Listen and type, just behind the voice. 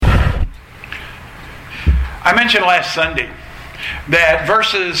I mentioned last Sunday that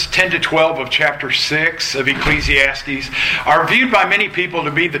verses 10 to 12 of chapter 6 of Ecclesiastes are viewed by many people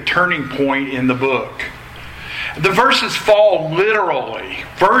to be the turning point in the book. The verses fall literally,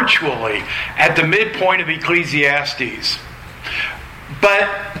 virtually, at the midpoint of Ecclesiastes. But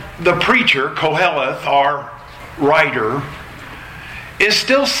the preacher, Koheleth, our writer, is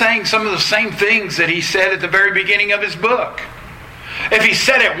still saying some of the same things that he said at the very beginning of his book. If he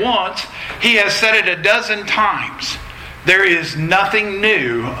said it once, he has said it a dozen times. There is nothing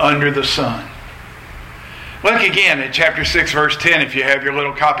new under the sun. Look again at chapter 6, verse 10, if you have your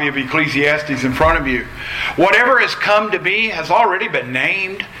little copy of Ecclesiastes in front of you. Whatever has come to be has already been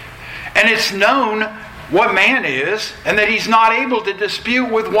named, and it's known what man is, and that he's not able to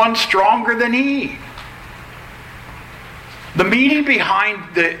dispute with one stronger than he. The meaning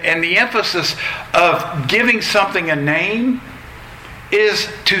behind and the emphasis of giving something a name is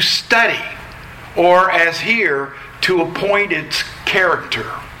to study, or as here, to appoint its character.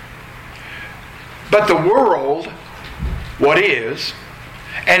 But the world, what is,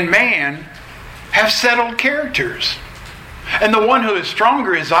 and man have settled characters. And the one who is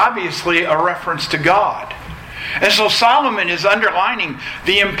stronger is obviously a reference to God. And so Solomon is underlining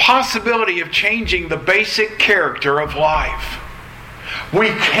the impossibility of changing the basic character of life.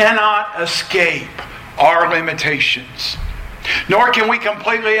 We cannot escape our limitations, nor can we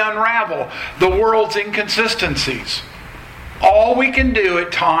completely unravel the world's inconsistencies. All we can do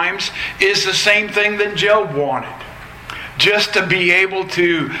at times is the same thing that Job wanted, just to be able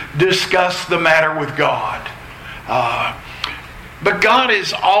to discuss the matter with God. But God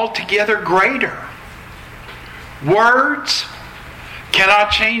is altogether greater. Words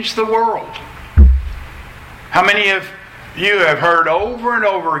cannot change the world. How many of you have heard over and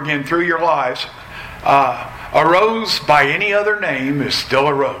over again through your lives, a rose by any other name is still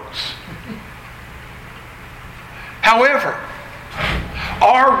a rose? However,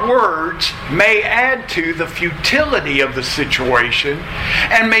 our words may add to the futility of the situation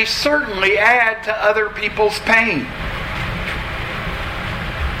and may certainly add to other people's pain.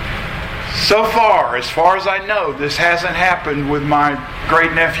 So far as I know, this hasn't happened with my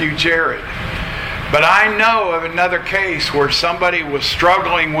great-nephew Jared. But I know of another case where somebody was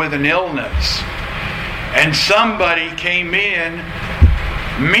struggling with an illness, and somebody came in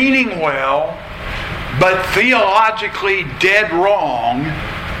meaning well, but theologically dead wrong,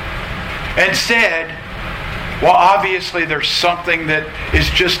 and said, well, obviously there's something that is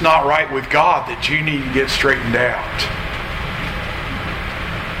just not right with God that you need to get straightened out.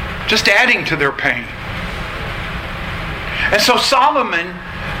 Just adding to their pain. And so Solomon,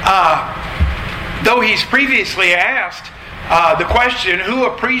 though he's previously asked the question, who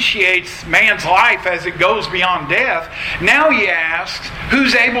appreciates man's life as it goes beyond death? Now he asks,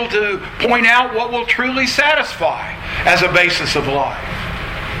 who's able to point out what will truly satisfy as a basis of life?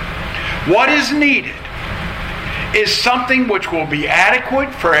 What is needed is something which will be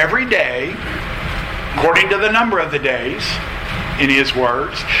adequate for every day, according to the number of the days, in his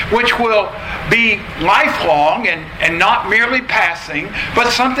words, which will be lifelong and not merely passing, but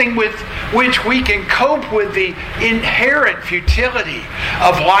something with which we can cope with the inherent futility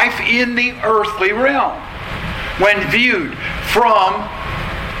of life in the earthly realm when viewed from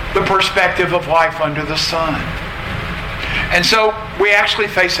the perspective of life under the sun. And so we actually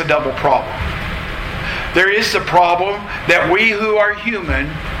face a double problem. There is the problem that we who are human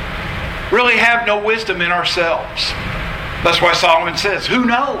really have no wisdom in ourselves. That's why Solomon says, who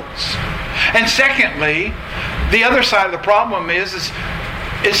knows? And secondly, the other side of the problem is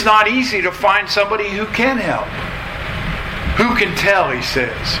it's not easy to find somebody who can help. Who can tell, he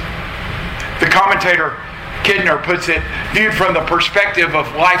says. The commentator Kidner puts it, viewed from the perspective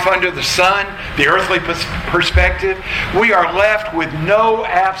of life under the sun, the earthly perspective, we are left with no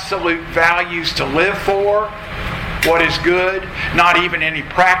absolute values to live for, what is good, not even any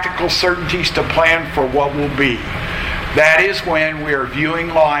practical certainties to plan for what will be. That is when we are viewing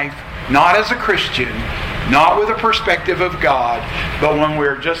life not as a Christian, not with a perspective of God, but when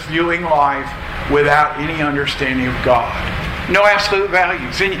we're just viewing life without any understanding of God. No absolute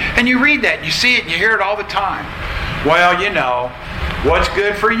values. And you read that, you see it, and you hear it all the time. Well, you know, what's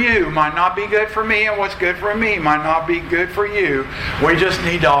good for you might not be good for me, and what's good for me might not be good for you. We just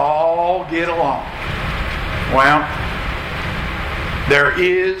need to all get along. Well, there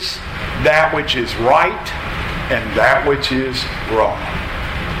is that which is right and that which is wrong.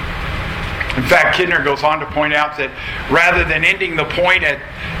 In fact, Kidner goes on to point out that rather than ending the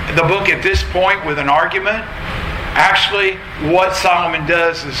book at this point with an argument, actually what Solomon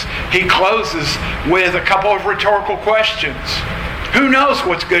does is he closes with a couple of rhetorical questions. Who knows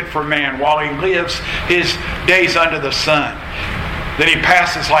what's good for man while he lives his days under the sun? That he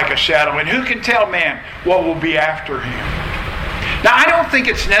passes like a shadow. And who can tell man what will be after him? Now, I don't think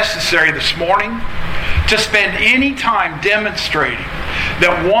it's necessary this morning to spend any time demonstrating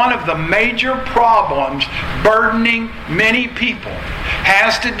that one of the major problems burdening many people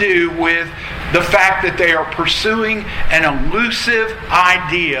has to do with the fact that they are pursuing an elusive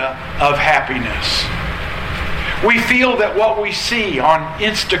idea of happiness. We feel that what we see on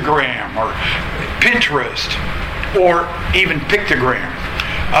Instagram or Pinterest or even Pictogram,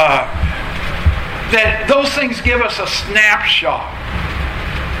 that those things give us a snapshot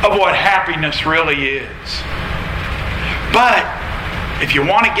of what happiness really is. But if you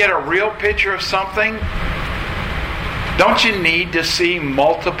want to get a real picture of something, don't you need to see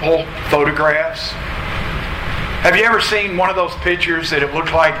multiple photographs? Have you ever seen one of those pictures that it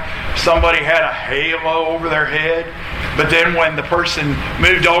looked like somebody had a halo over their head, but then when the person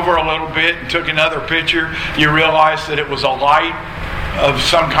moved over a little bit and took another picture, you realized that it was a light of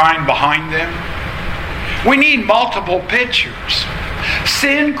some kind behind them? We need multiple pictures.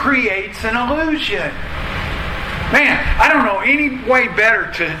 Sin creates an illusion. Man, I don't know any way better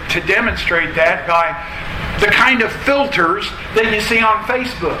to demonstrate that by the kind of filters that you see on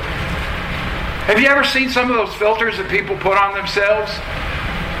Facebook. Have you ever seen some of those filters that people put on themselves?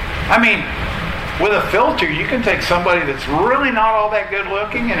 I mean, with a filter, you can take somebody that's really not all that good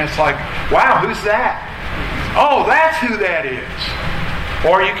looking and it's like, wow, who's that? Oh, that's who that is.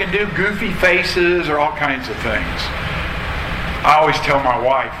 Or you can do goofy faces or all kinds of things. I always tell my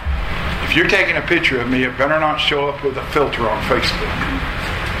wife, if you're taking a picture of me, it better not show up with a filter on Facebook.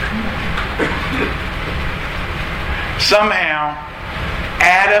 Somehow,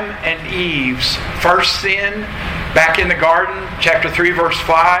 Adam and Eve's first sin back in the garden, chapter 3, verse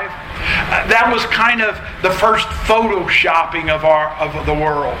 5, that was kind of the first photoshopping of the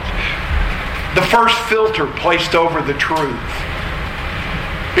world. The first filter placed over the truth.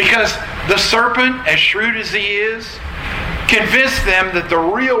 Because the serpent, as shrewd as he is, convinced them that the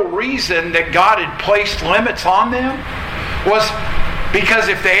real reason that God had placed limits on them was because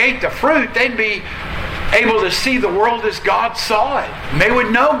if they ate the fruit, they'd be able to see the world as God saw it. And they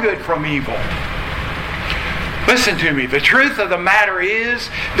would know good from evil. Listen to me. The truth of the matter is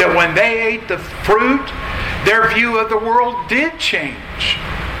that when they ate the fruit, their view of the world did change.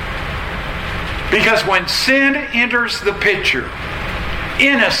 Because when sin enters the picture,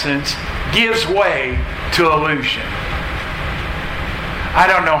 innocence gives way to illusion. I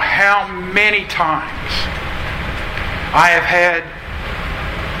don't know how many times I have had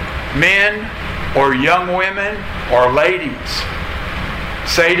men or young women or ladies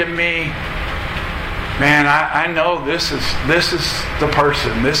say to me, man, I know this is the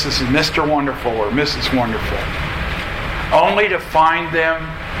person. This is Mr. Wonderful or Mrs. Wonderful. Only to find them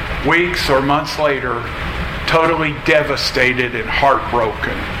weeks or months later totally devastated and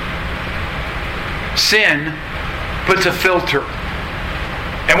heartbroken. Sin puts a filter.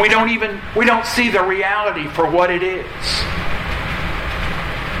 And we don't see the reality for what it is.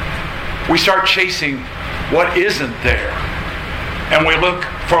 We start chasing what isn't there. And we look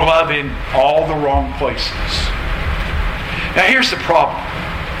for love in all the wrong places. Now here's the problem.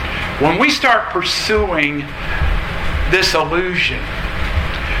 When we start pursuing this illusion,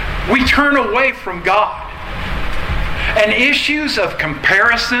 we turn away from God. And issues of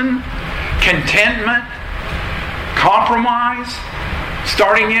comparison, contentment, compromise,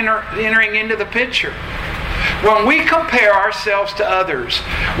 starting entering into the picture. When we compare ourselves to others,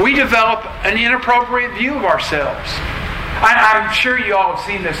 we develop an inappropriate view of ourselves. I'm sure you all have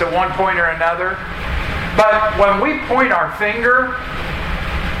seen this at one point or another. But when we point our finger,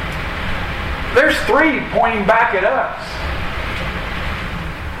 there's 3 pointing back at us.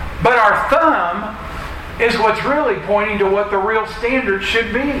 But our thumb is what's really pointing to what the real standard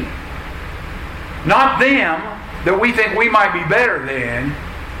should be. Not them, that we think we might be better than,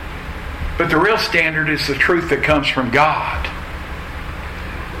 but the real standard is the truth that comes from God.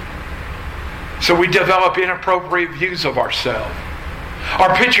 So we develop inappropriate views of ourselves.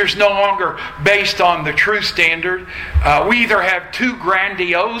 Our picture's no longer based on the true standard. We either have too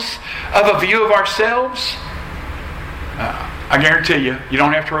grandiose of a view of ourselves. I guarantee you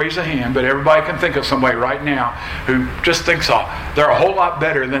don't have to raise a hand, but everybody can think of somebody right now who just thinks they're a whole lot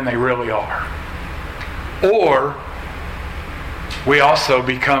better than they really are. Or we also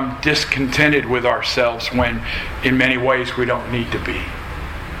become discontented with ourselves when in many ways we don't need to be.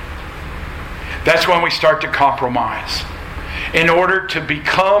 That's when we start to compromise in order to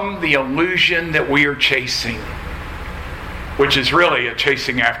become the illusion that we are chasing, which is really a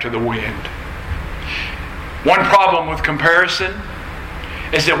chasing after the wind. One problem with comparison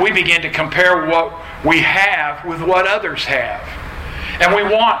is that we begin to compare what we have with what others have. And we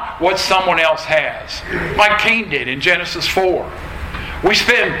want what someone else has, like Cain did in Genesis 4. We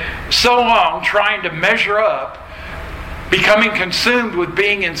spend so long trying to measure up, becoming consumed with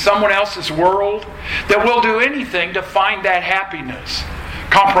being in someone else's world, that we'll do anything to find that happiness,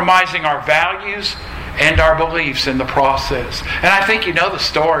 compromising our values and our beliefs in the process. And I think you know the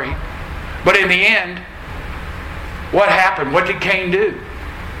story. But in the end, what happened? What did Cain do?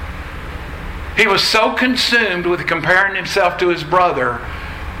 He was so consumed with comparing himself to his brother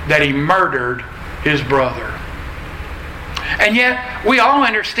that he murdered his brother. And yet, we all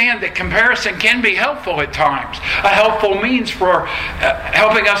understand that comparison can be helpful at times. A helpful means for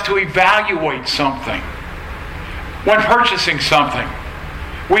helping us to evaluate something. When purchasing something,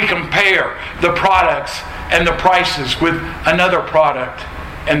 we compare the products and the prices with another product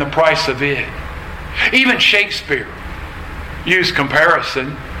and the price of it. Even Shakespeare used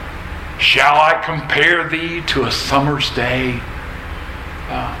comparison. Shall I compare thee to a summer's day?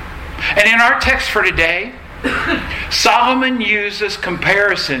 And in our text for today, Solomon uses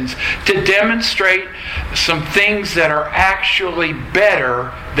comparisons to demonstrate some things that are actually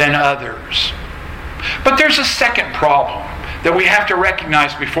better than others. But there's a second problem that we have to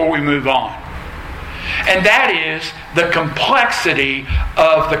recognize before we move on. And that is the complexity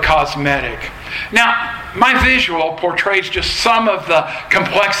of the cosmetic. Now, my visual portrays just some of the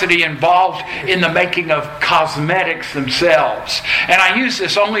complexity involved in the making of cosmetics themselves. And I use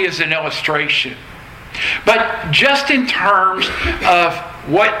this only as an illustration. But just in terms of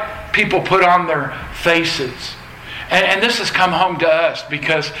what people put on their faces, and this has come home to us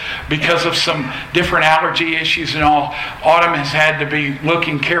because of some different allergy issues and all, Autumn has had to be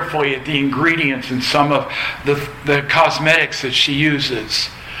looking carefully at the ingredients in some of the cosmetics that she uses.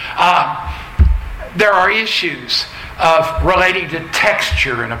 There are issues of relating to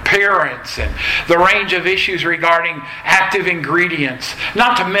texture and appearance and the range of issues regarding active ingredients.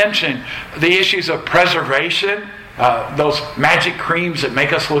 Not to mention the issues of preservation, those magic creams that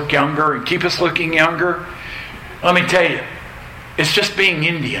make us look younger and keep us looking younger. Let me tell you, it's just being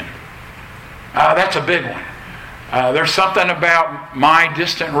Indian. That's a big one. There's something about my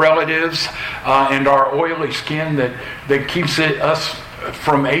distant relatives and our oily skin that keeps us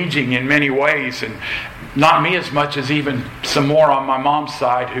from aging in many ways, and not me as much as even some more on my mom's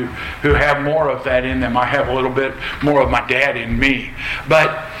side who have more of that in them. I have a little bit more of my dad in me.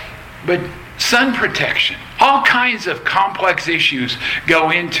 But sun protection, all kinds of complex issues go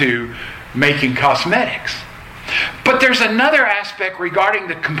into making cosmetics. But there's another aspect regarding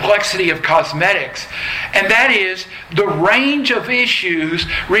the complexity of cosmetics, and that is the range of issues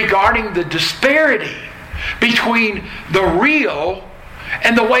regarding the disparity between the real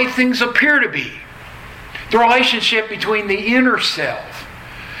and the way things appear to be. The relationship between the inner self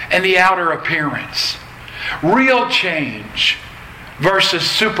and the outer appearance. Real change versus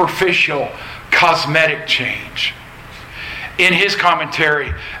superficial cosmetic change. In his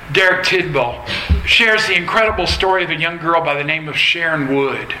commentary, Derek Tidwell shares the incredible story of a young girl by the name of Sharon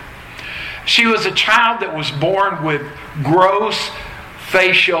Wood. She was a child that was born with gross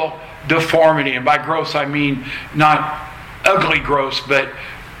facial deformity. And by gross, I mean not ugly gross, but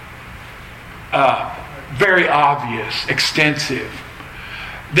very obvious, extensive.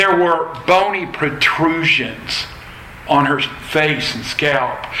 There were bony protrusions on her face and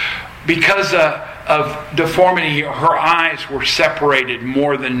scalp. Because of deformity, her eyes were separated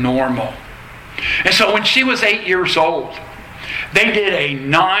more than normal. And so when she was 8 years old, they did a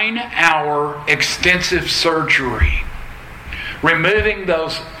 9-hour extensive surgery, removing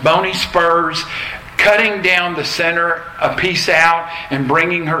those bony spurs, cutting down the center a piece out and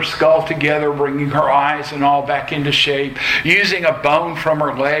bringing her skull together, bringing her eyes and all back into shape, using a bone from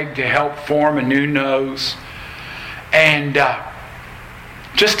her leg to help form a new nose, and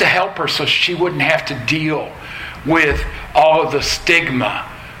just to help her so she wouldn't have to deal with all of the stigma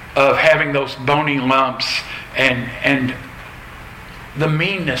of having those bony lumps and the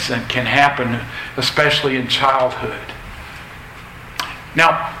meanness that can happen, especially in childhood.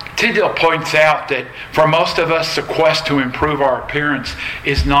 Now, Tidwell points out that for most of us, the quest to improve our appearance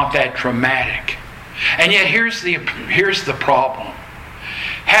is not that dramatic. And yet here's the problem.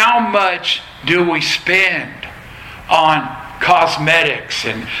 How much do we spend on cosmetics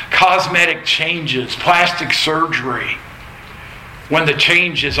and cosmetic changes, plastic surgery, when the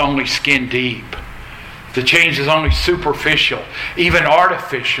change is only skin deep? The change is only superficial, even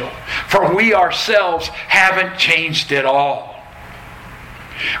artificial. For we ourselves haven't changed at all.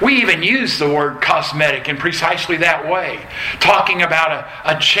 We even use the word cosmetic in precisely that way, talking about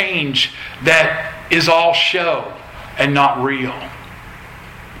a change that is all show and not real.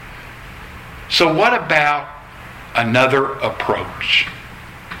 So what about another approach?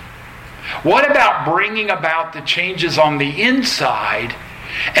 What about bringing about the changes on the inside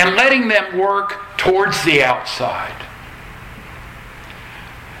and letting them work towards the outside?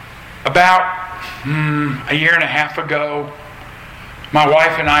 About a year and a half ago, my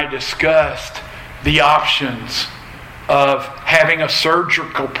wife and I discussed the options of having a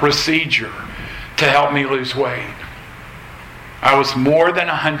surgical procedure to help me lose weight. I was more than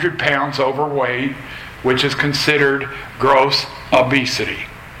 100 pounds overweight, which is considered gross obesity.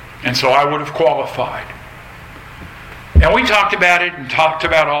 And so I would have qualified. And we talked about it and talked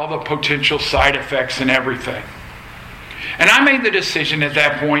about all the potential side effects and everything. And I made the decision at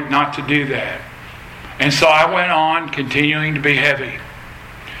that point not to do that. And so I went on continuing to be heavy.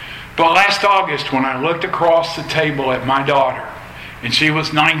 But last August, when I looked across the table at my daughter, and she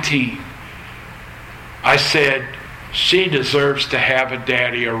was 19, I said, she deserves to have a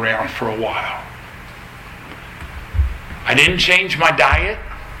daddy around for a while. I didn't change my diet.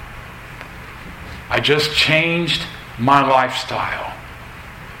 I just changed my lifestyle.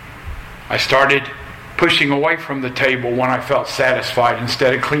 I started pushing away from the table when I felt satisfied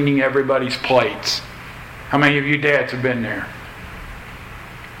instead of cleaning everybody's plates. How many of you dads have been there?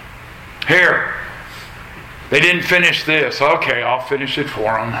 Here, they didn't finish this. Okay, I'll finish it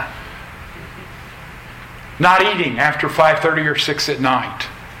for them. Not eating after 5:30 or 6 at night.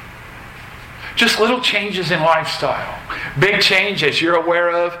 Just little changes in lifestyle. Big change, as you're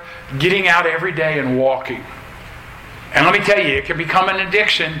aware of, getting out every day and walking. And let me tell you, it can become an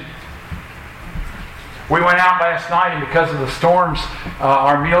addiction. We went out last night, and because of the storms,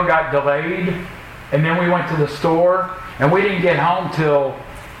 our meal got delayed. And then we went to the store, and we didn't get home till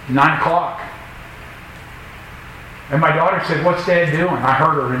 9 o'clock. And my daughter said, "What's Dad doing?" I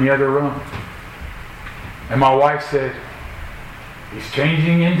heard her in the other room. And my wife said, "He's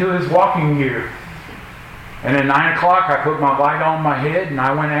changing into his walking gear." And at 9 o'clock, I put my light on my head, and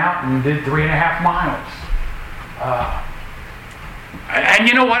I went out and did 3.5 miles. And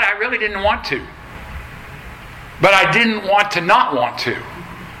you know what? I really didn't want to. But I didn't want to not want to.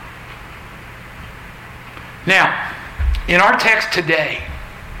 Now, in our text today,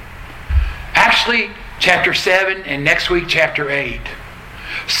 actually chapter 7 and next week chapter 8,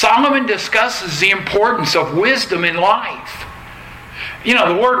 Solomon discusses the importance of wisdom in life. You know,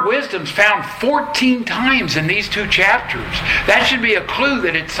 the word wisdom is found 14 times in these 2 chapters. That should be a clue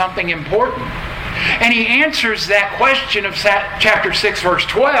that it's something important. And he answers that question of chapter 6, verse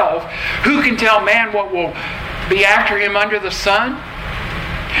 12, who can tell man what will be after him under the sun?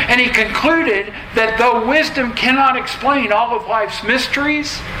 And he concluded that though wisdom cannot explain all of life's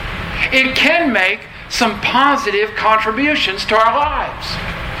mysteries, it can make some positive contributions to our lives.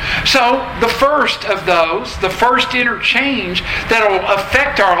 So the first of those, the first interchange that will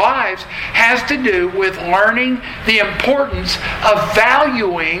affect our lives, has to do with learning the importance of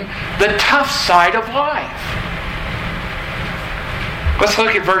valuing the tough side of life. Let's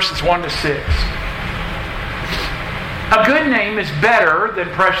look at verses 1 to 6. A good name is better than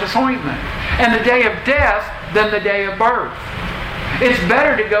precious ointment, and the day of death than the day of birth. It's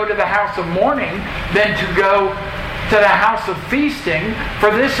better to go to the house of mourning than to go to the house of feasting,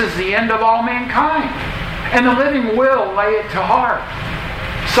 for this is the end of all mankind. And the living will lay it to heart.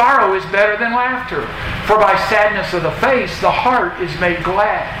 Sorrow is better than laughter, for by sadness of the face the heart is made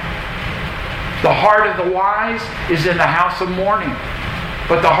glad. The heart of the wise is in the house of mourning,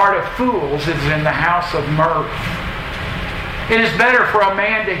 but the heart of fools is in the house of mirth. It is better for a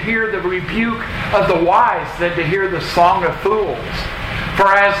man to hear the rebuke of the wise than to hear the song of fools.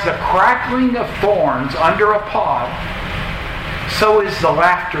 For as the crackling of thorns under a pod, so is the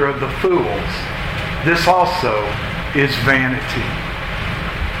laughter of the fools. This also is vanity.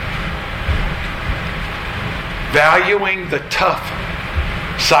 Valuing the tough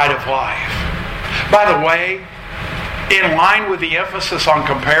side of life. By the way, in line with the emphasis on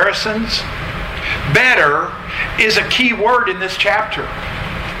comparisons, better is a key word in this chapter.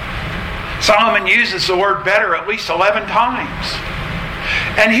 Solomon uses the word better at least 11 times.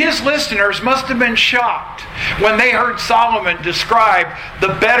 And his listeners must have been shocked when they heard Solomon describe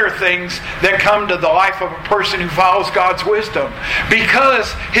the better things that come to the life of a person who follows God's wisdom.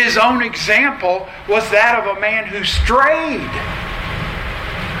 Because his own example was that of a man who strayed.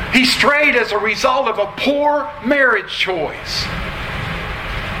 He strayed as a result of a poor marriage choice.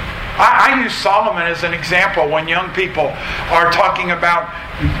 I use Solomon as an example when young people are talking about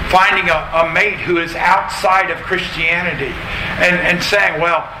finding a mate who is outside of Christianity and saying,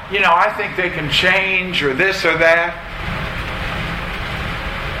 well, you know, I think they can change or this or that.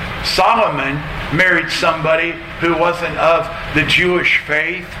 Solomon married somebody who wasn't of the Jewish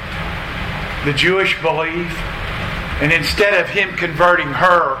faith. the Jewish belief. And instead of him converting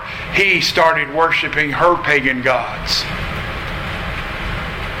her, he started worshiping her pagan gods.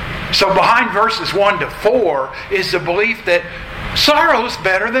 So behind verses 1 to 4 is the belief that sorrow is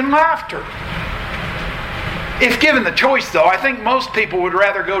better than laughter. If given the choice, though, I think most people would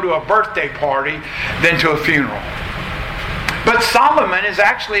rather go to a birthday party than to a funeral. But Solomon is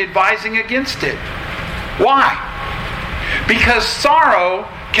actually advising against it. Why? Because sorrow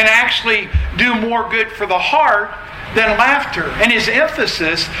can actually do more good for the heart than laughter. And his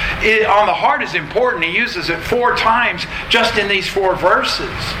emphasis on the heart is important. He uses it 4 times just in these 4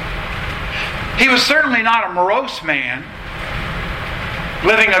 verses. He was certainly not a morose man,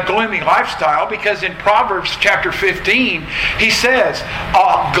 living a gloomy lifestyle, because in Proverbs chapter 15, he says,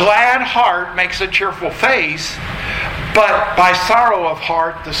 a glad heart makes a cheerful face, but by sorrow of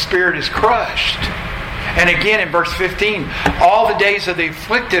heart the spirit is crushed. And again in verse 15, all the days of the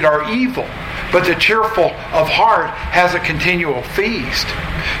afflicted are evil, but the cheerful of heart has a continual feast.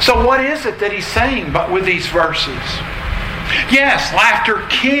 So what is it that he's saying with these verses? Yes, laughter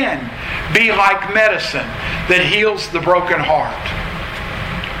can be like medicine that heals the broken heart.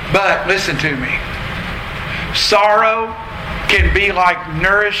 But listen to me. Sorrow can be like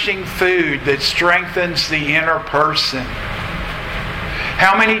nourishing food that strengthens the inner person.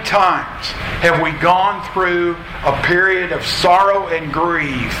 How many times have we gone through a period of sorrow and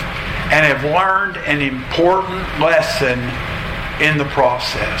grief and have learned an important lesson in the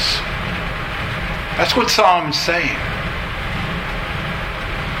process? That's what Solomon's saying.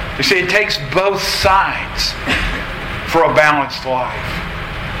 You see, it takes both sides for a balanced life.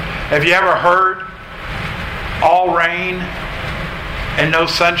 Have you ever heard all rain and no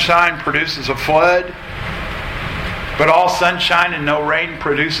sunshine produces a flood, but all sunshine and no rain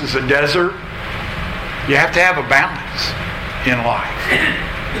produces a desert? You have to have a balance in life.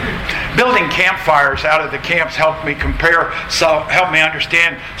 Building campfires out of the camps helped me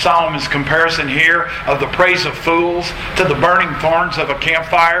understand Solomon's comparison here of the praise of fools to the burning thorns of a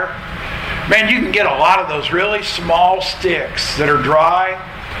campfire. Man, you can get a lot of those really small sticks that are dry,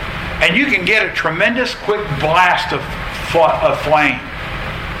 and you can get a tremendous quick blast of flame.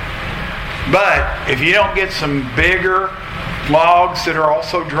 But if you don't get some bigger logs that are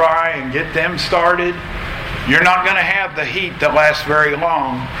also dry and get them started, you're not going to have the heat that lasts very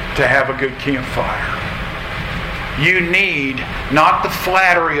long to have a good campfire. You need not the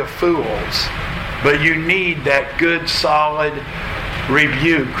flattery of fools, but you need that good, solid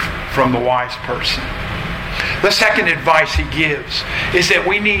rebuke from the wise person. The second advice he gives is that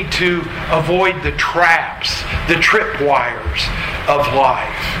we need to avoid the traps, the tripwires of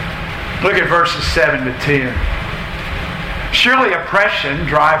life. Look at verses 7 to 10. Surely oppression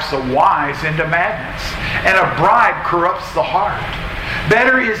drives the wise into madness, and a bribe corrupts the heart.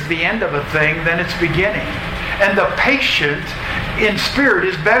 Better is the end of a thing than its beginning, and the patient in spirit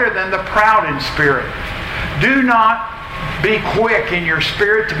is better than the proud in spirit. Do not be quick in your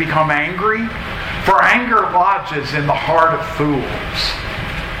spirit to become angry, for anger lodges in the heart of fools.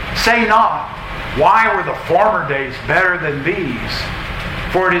 Say not, why were the former days better than these?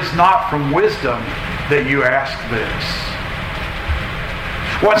 For it is not from wisdom that you ask this.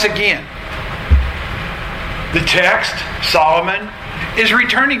 Once again, the text, Solomon, is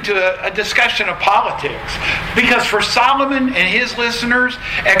returning to a discussion of politics. Because for Solomon and his listeners,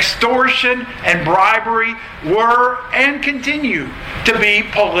 extortion and bribery were and continue to be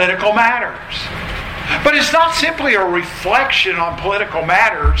political matters. But it's not simply a reflection on political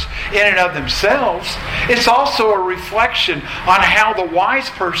matters in and of themselves. It's also a reflection on how the wise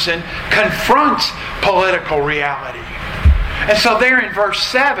person confronts political reality. And so there in verse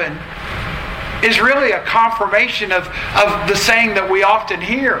 7 is really a confirmation of the saying that we often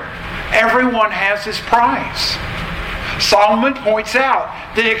hear. Everyone has his price. Solomon points out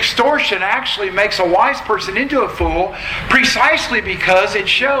that extortion actually makes a wise person into a fool precisely because it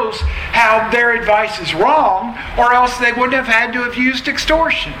shows how their advice is wrong, or else they wouldn't have had to have used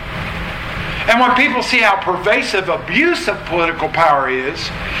extortion. And when people see how pervasive abuse of political power is,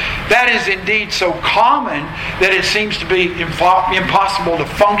 that is indeed so common that it seems to be impossible to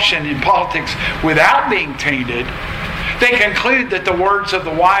function in politics without being tainted, they conclude that the words of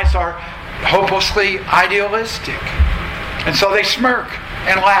the wise are hopelessly idealistic. And so they smirk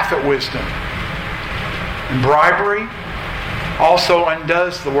and laugh at wisdom. And bribery also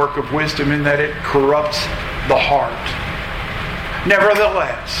undoes the work of wisdom in that it corrupts the heart.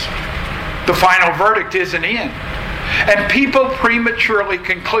 Nevertheless, the final verdict isn't in. And people prematurely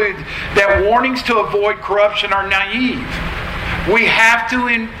conclude that warnings to avoid corruption are naive. We have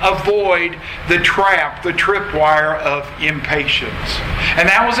to avoid the trap, the tripwire of impatience. And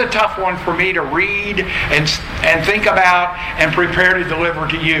that was a tough one for me to read and think about and prepare to deliver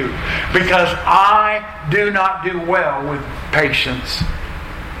to you, because I do not do well with patience.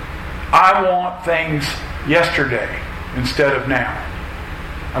 I want things yesterday instead of now.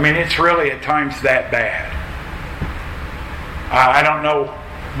 I mean, it's really at times that bad. I don't know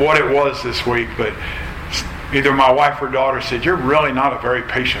what it was this week, but either my wife or daughter said, "You're really not a very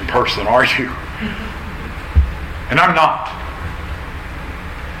patient person, are you?" And I'm not.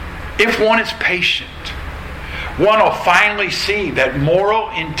 If one is patient, one will finally see that moral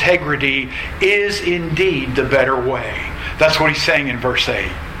integrity is indeed the better way. That's what he's saying in verse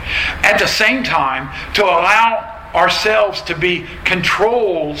 8. At the same time, to allow ourselves to be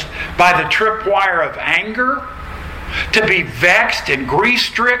controlled by the tripwire of anger, to be vexed and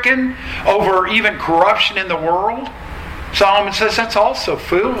grief-stricken over even corruption in the world, Solomon says that's also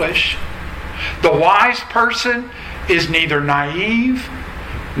foolish. The wise person is neither naive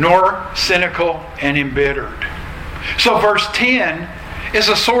nor cynical and embittered. So verse 10 is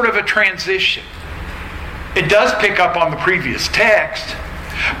a sort of a transition. It does pick up on the previous text,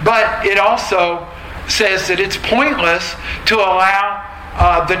 but it also says that it's pointless to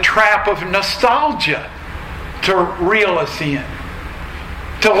allow the trap of nostalgia to reel us in,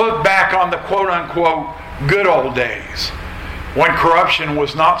 to look back on the quote-unquote good old days when corruption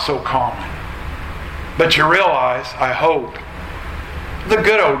was not so common. But you realize, I hope, the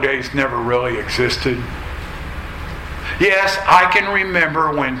good old days never really existed. Yes, I can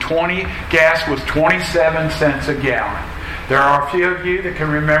remember when gas was 27 cents a gallon. There are a few of you that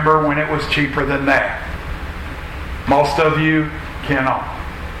can remember when it was cheaper than that. Most of you cannot.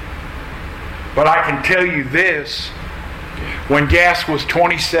 But I can tell you this, when gas was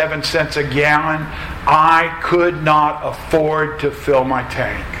 27 cents a gallon, I could not afford to fill my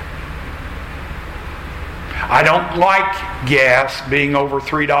tank. I don't like gas being over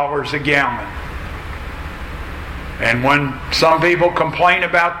 $3 a gallon. And when some people complain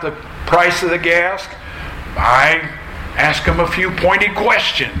about the price of the gas, I ask them a few pointed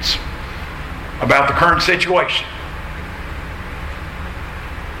questions about the current situation.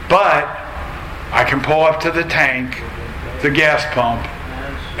 But I can pull up to the tank, the gas pump,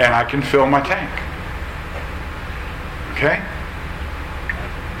 and I can fill my tank. Okay?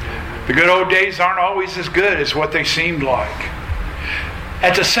 The good old days aren't always as good as what they seemed like.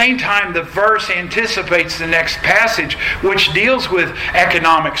 At the same time, the verse anticipates the next passage, which deals with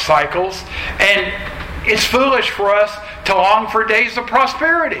economic cycles, and it's foolish for us to long for days of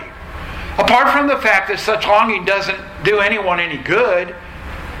prosperity. Apart from the fact that such longing doesn't do anyone any good,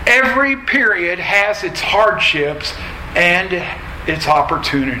 every period has its hardships and its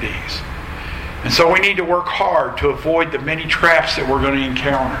opportunities. And so we need to work hard to avoid the many traps that we're going to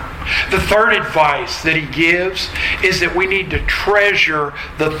encounter. The third advice that he gives is that we need to treasure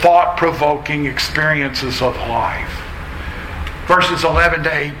the thought-provoking experiences of life. Verses 11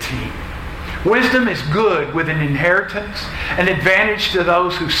 to 18. Wisdom is good with an inheritance, an advantage to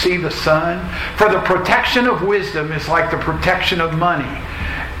those who see the sun. For the protection of wisdom is like the protection of money.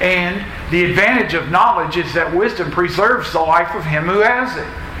 And the advantage of knowledge is that wisdom preserves the life of him who has it.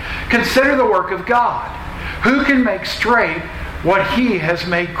 Consider the work of God. Who can make straight what he has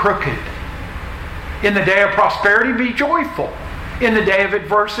made crooked? In the day of prosperity, be joyful. In the day of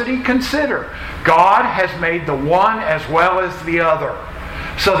adversity, consider. God has made the one as well as the other,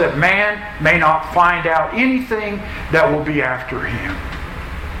 so that man may not find out anything that will be after him.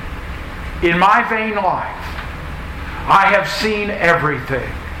 In my vain life, I have seen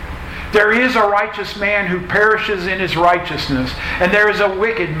everything. There is a righteous man who perishes in his righteousness, and there is a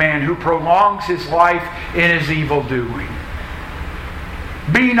wicked man who prolongs his life in his evil doing.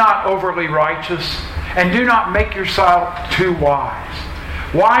 Be not overly righteous, and do not make yourself too wise.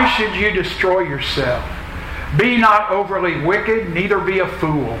 Why should you destroy yourself? Be not overly wicked, neither be a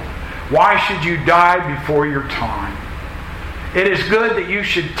fool. Why should you die before your time? It is good that you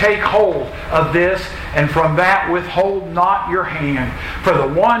should take hold of this, and from that withhold not your hand. For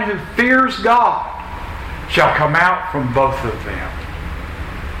the one who fears God shall come out from both of them.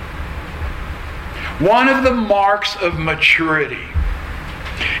 One of the marks of maturity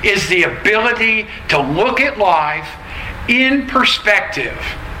is the ability to look at life in perspective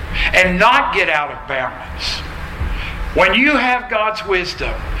and not get out of balance. When you have God's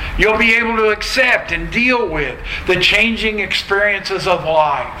wisdom, you'll be able to accept and deal with the changing experiences of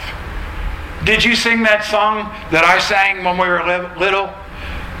life. Did you sing that song that I sang when we were little?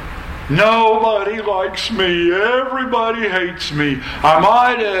 Nobody likes me, everybody hates me, I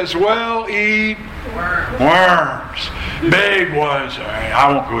might as well eat Worms. Big ones.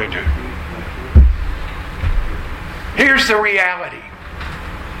 I won't go into it. Here's the reality.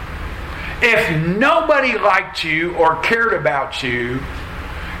 If nobody liked you or cared about you,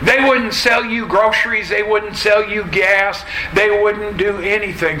 they wouldn't sell you groceries, they wouldn't sell you gas, they wouldn't do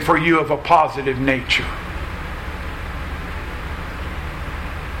anything for you of a positive nature.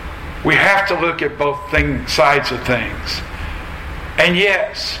 We have to look at both sides of things. And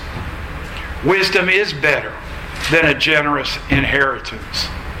yes, wisdom is better than a generous inheritance.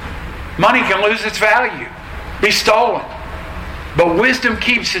 Money can lose its value, be stolen. But wisdom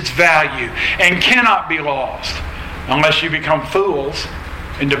keeps its value and cannot be lost unless you become fools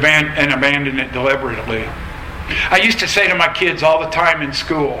and abandon it deliberately. I used to say to my kids all the time in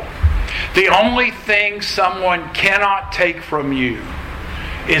school, the only thing someone cannot take from you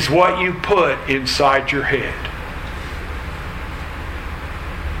is what you put inside your head.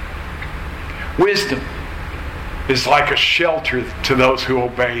 Wisdom is like a shelter to those who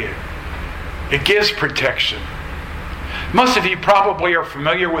obey it. It gives protection. Most of you probably are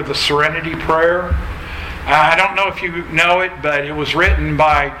familiar with the Serenity Prayer. I don't know if you know it, but it was written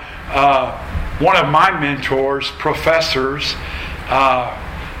by one of my mentors, professors.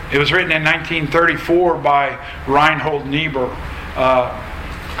 It was written in 1934 by Reinhold Niebuhr.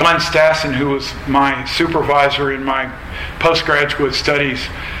 Glenn Stassen, who was my supervisor in my postgraduate studies,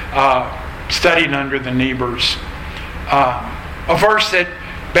 studied under the Niebuhrs. A verse that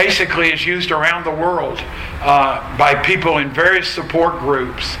basically is used around the world by people in various support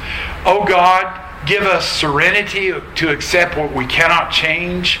groups. Oh God, give us serenity to accept what we cannot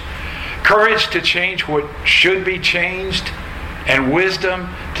change, courage to change what should be changed, and wisdom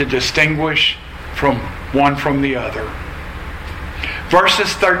to distinguish one from the other.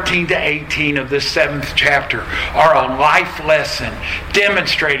 Verses 13 to 18 of this 7th chapter are a life lesson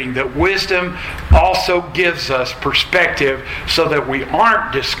demonstrating that wisdom also gives us perspective so that we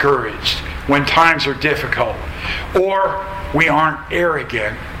aren't discouraged when times are difficult, or we aren't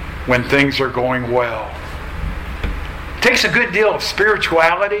arrogant when things are going well. It takes a good deal of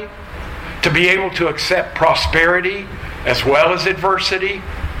spirituality to be able to accept prosperity as well as adversity.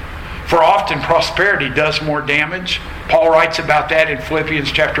 For often prosperity does more damage. Paul writes about that in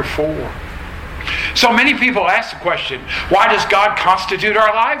Philippians chapter 4. So many people ask the question, why does God constitute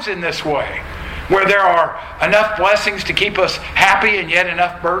our lives in this way? Where there are enough blessings to keep us happy and yet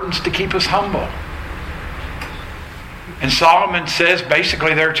enough burdens to keep us humble. And Solomon says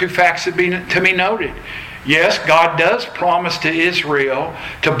basically there are two facts to be noted. Yes, God does promise to Israel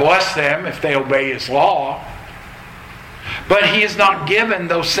to bless them if they obey His law. But He has not given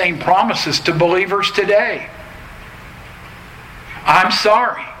those same promises to believers today. I'm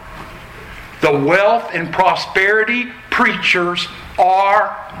sorry. The wealth and prosperity preachers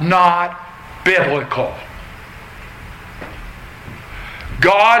are not biblical.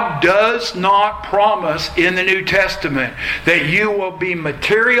 God does not promise in the New Testament that you will be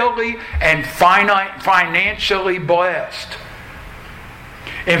materially and financially blessed.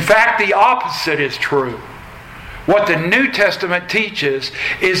 In fact, the opposite is true. What the New Testament teaches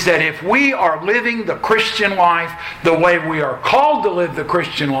is that if we are living the Christian life the way we are called to live the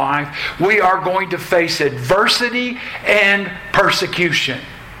Christian life, we are going to face adversity and persecution.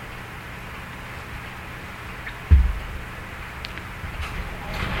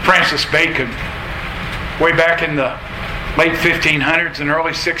 Francis Bacon, way back in the late 1500s and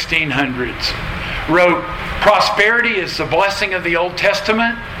early 1600s, wrote, "Prosperity is the blessing of the Old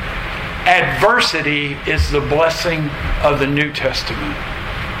Testament. Adversity is the blessing of the New Testament."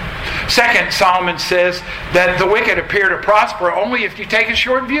 Second, Solomon says that the wicked appear to prosper only if you take a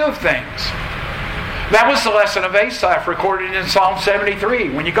short view of things. That was the lesson of Asaph recorded in Psalm 73.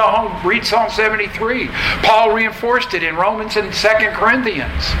 When you go home, read Psalm 73. Paul reinforced it in Romans and 2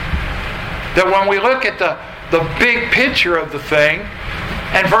 Corinthians. That when we look at the big picture of the thing,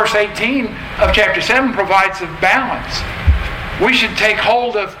 and verse 18 of chapter 7 provides a balance. We should take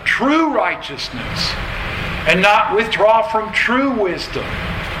hold of true righteousness and not withdraw from true wisdom.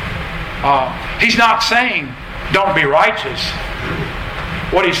 He's not saying don't be righteous.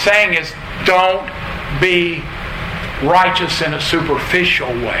 What he's saying is don't be righteous in a superficial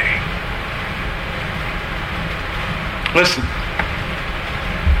way. Listen,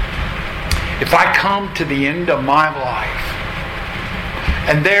 if I come to the end of my life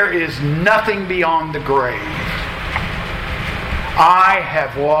and there is nothing beyond the grave, I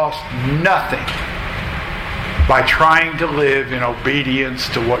have lost nothing by trying to live in obedience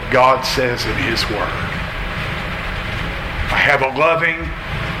to what God says in His Word. I have a loving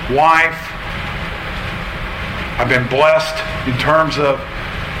wife. I've been blessed in terms of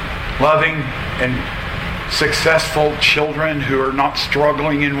loving and successful children who are not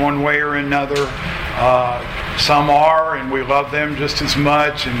struggling in one way or another. Some are, and we love them just as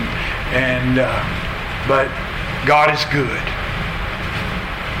much. But God is good.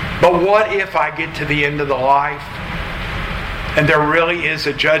 But what if I get to the end of the life and there really is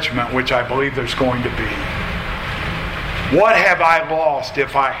a judgment, which I believe there's going to be? What have I lost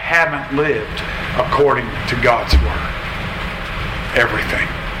if I haven't lived according to God's Word? Everything.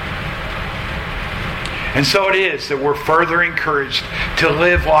 And so it is that we're further encouraged to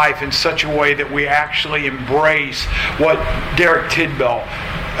live life in such a way that we actually embrace what Derek Tidbell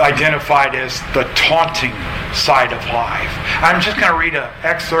identified as the taunting side of life. I'm just going to read an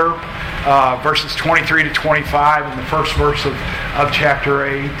excerpt, verses 23 to 25 in the first verse of chapter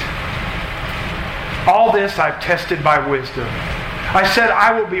 8. All this I've tested by wisdom. I said,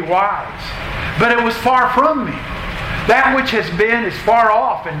 I will be wise, but it was far from me. That which has been is far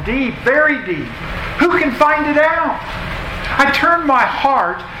off and deep, very deep. Who can find it out? I turned my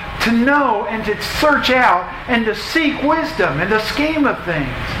heart to know and to search out and to seek wisdom in the scheme of things,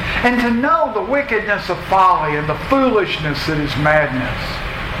 and to know the wickedness of folly and the foolishness that is madness.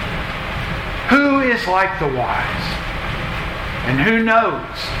 Who is like the wise? And who knows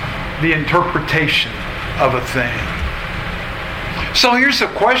the interpretation of a thing? So here's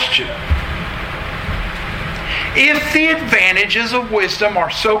the question. If the advantages of wisdom are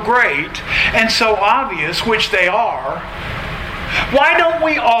so great and so obvious, which they are, why don't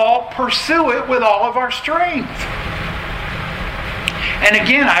we all pursue it with all of our strength? And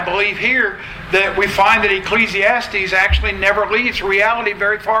again, I believe here that we find that Ecclesiastes actually never leaves reality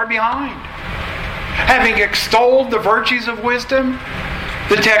very far behind. Having extolled the virtues of wisdom,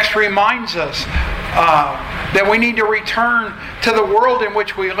 the text reminds us that we need to return to the world in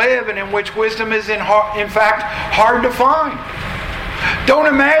which we live and in which wisdom is in fact hard to find. Don't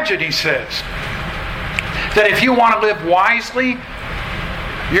imagine, he says, that if you want to live wisely,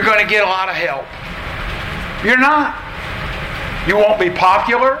 you're going to get a lot of help. You're not. You won't be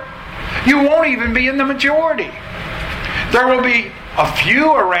popular. You won't even be in the majority. There will be a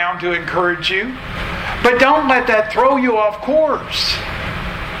few around to encourage you, but don't let that throw you off course.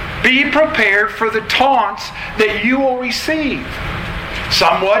 Be prepared for the taunts that you will receive.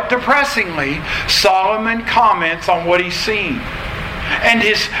 Somewhat depressingly, Solomon comments on what he's seen. And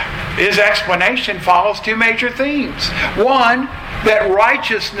his explanation follows two major themes. One, that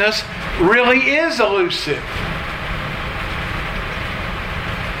righteousness really is elusive.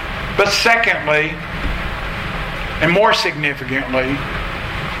 But secondly, and more significantly,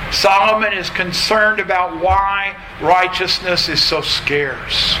 Solomon is concerned about why righteousness is so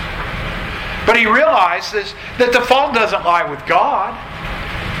scarce. But he realizes that the fault doesn't lie with God.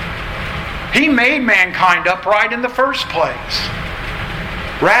 He made mankind upright in the first place.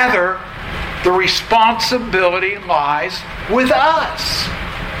 Rather, the responsibility lies with us.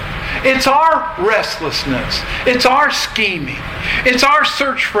 It's our restlessness. It's our scheming. It's our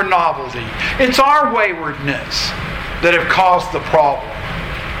search for novelty. It's our waywardness that have caused the problem.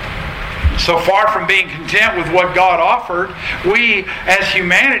 So far from being content with what God offered, we as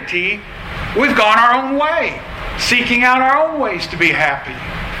humanity, we've gone our own way, seeking out our own ways to be happy.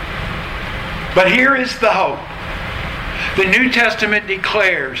 But here is the hope. The New Testament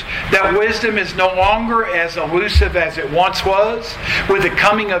declares that wisdom is no longer as elusive as it once was. With the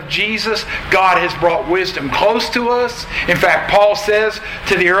coming of Jesus, God has brought wisdom close to us. In fact, Paul says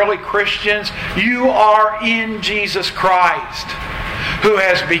to the early Christians, you are in Jesus Christ, who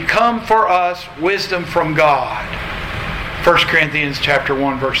has become for us wisdom from God. 1 Corinthians chapter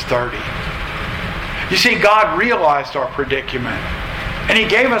 1, verse 30. You see, God realized our predicament, and He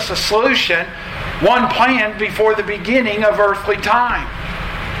gave us a solution, one planned before the beginning of earthly time.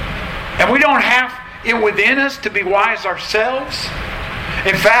 And we don't have it within us to be wise ourselves.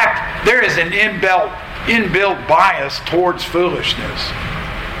 In fact, there is an inbuilt bias towards foolishness.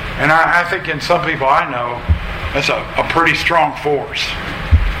 And I think in some people I know, that's a pretty strong force.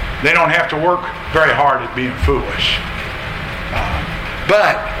 They don't have to work very hard at being foolish.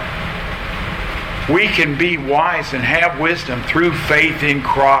 But we can be wise and have wisdom through faith in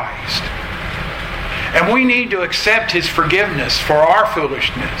Christ. And we need to accept His forgiveness for our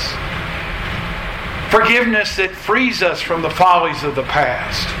foolishness. Forgiveness that frees us from the follies of the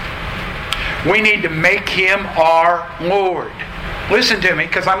past. We need to make Him our Lord. Listen to me,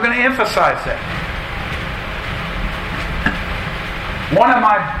 because I'm going to emphasize that. One of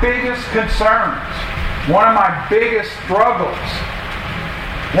my biggest concerns, one of my biggest struggles,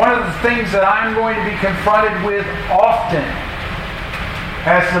 one of the things that I'm going to be confronted with often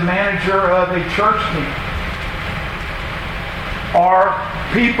as the manager of a church meeting are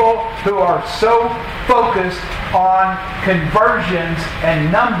people who are so focused on conversions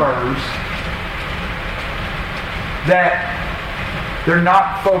and numbers that they're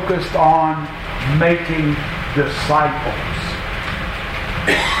not focused on making disciples.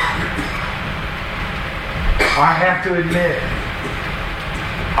 I have to admit,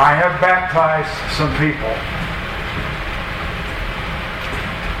 I have baptized some people.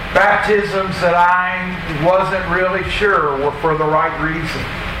 Baptisms that I wasn't really sure were for the right reason.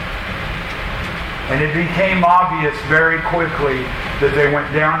 And it became obvious very quickly that they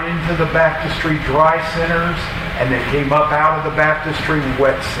went down into the baptistry dry centers and they came up out of the baptistry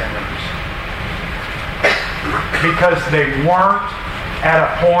wet centers. Because they weren't at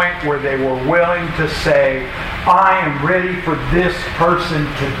a point where they were willing to say, I am ready for this person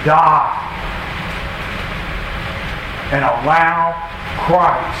to die, and allow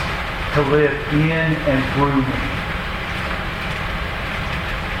Christ to live in and through me.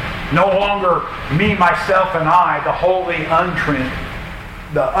 No longer me, myself, and I, the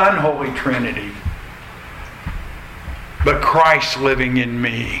unholy Trinity, but Christ living in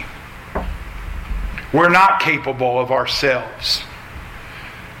me. We're not capable of ourselves,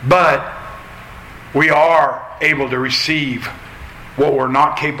 but we are able to receive what we're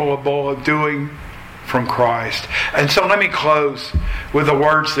not capable of doing from Christ. And so let me close with the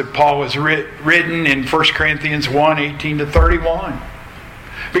words that Paul has written in 1 Corinthians 1, 18 to 31.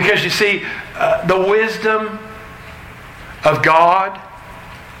 Because you see, the wisdom of God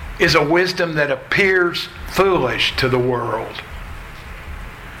is a wisdom that appears foolish to the world.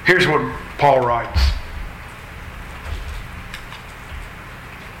 Here's what Paul writes.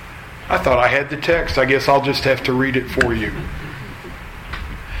 I thought I had the text. I guess I'll just have to read it for you.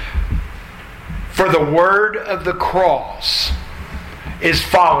 For the word of the cross is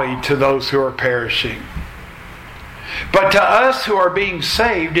folly to those who are perishing. But to us who are being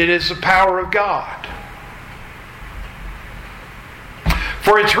saved, it is the power of God.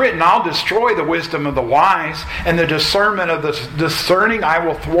 For it's written, I'll destroy the wisdom of the wise, and the discernment of the discerning I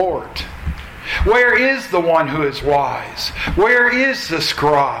will thwart. Where is the one who is wise? Where is the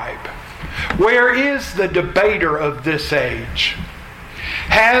scribe? Where is the debater of this age?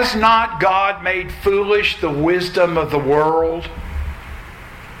 Has not God made foolish the wisdom of the world?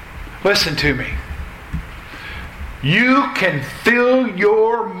 Listen to me. You can fill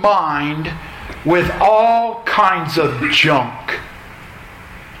your mind with all kinds of junk.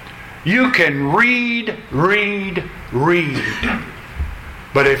 You can read.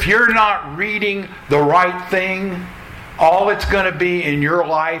 But if you're not reading the right thing, all it's going to be in your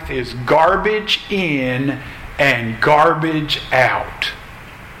life is garbage in and garbage out.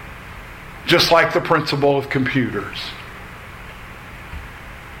 Just like the principle of computers.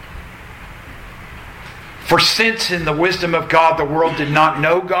 For since in the wisdom of God the world did not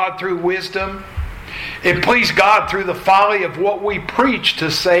know God through wisdom, it pleased God through the folly of what we preach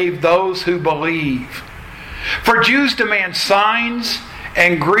to save those who believe. For Jews demand signs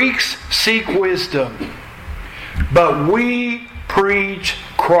and Greeks seek wisdom. But we preach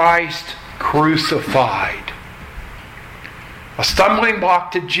Christ crucified, a stumbling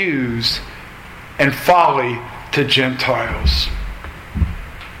block to Jews and folly to Gentiles.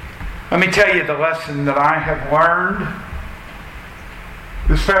 Let me tell you the lesson that I have learned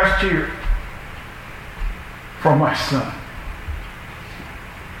this past year from my son.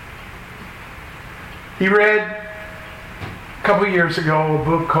 He read a couple of years ago a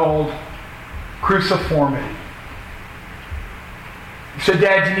book called Cruciformity. He said,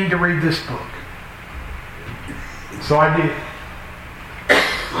 Dad, you need to read this book. So I did.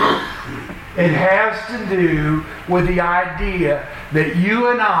 It has to do with the idea that you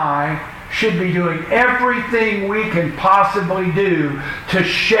and I should be doing everything we can possibly do to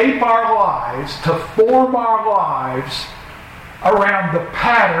shape our lives, to form our lives around the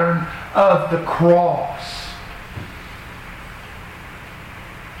pattern of the cross.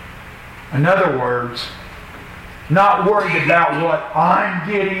 In other words, not worried about what I'm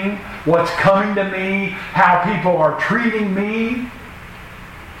getting, what's coming to me, how people are treating me,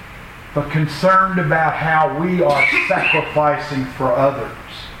 but concerned about how we are sacrificing for others,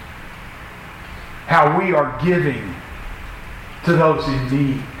 how we are giving to those in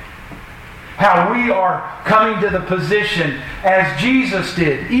need, how we are coming to the position as Jesus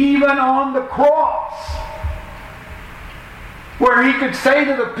did, even on the cross, where he could say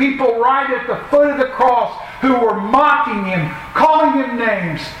to the people right at the foot of the cross who were mocking him, calling him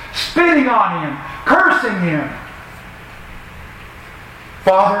names, spitting on him, cursing him,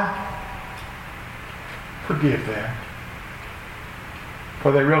 Father, forgive them,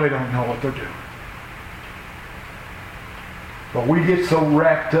 for they really don't know what they're doing. But we get so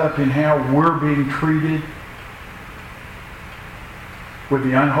wrapped up in how we're being treated with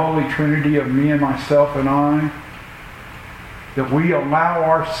the unholy trinity of me and myself and I, that we allow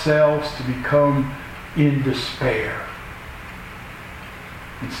ourselves to become in despair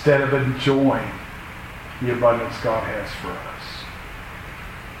instead of enjoying the abundance God has for us.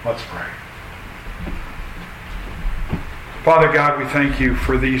 Let's pray. Father God, we thank you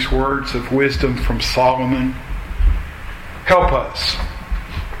for these words of wisdom from Solomon. Help us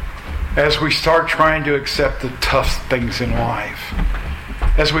as we start trying to accept the tough things in life,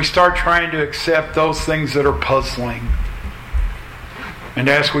 as we start trying to accept those things that are puzzling, and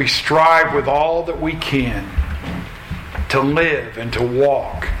as we strive with all that we can to live and to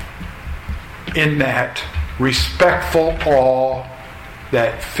walk in that respectful awe,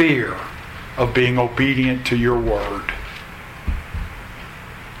 that fear of being obedient to your word.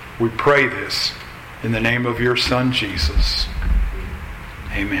 We pray this in the name of your Son, Jesus.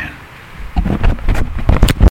 Amen.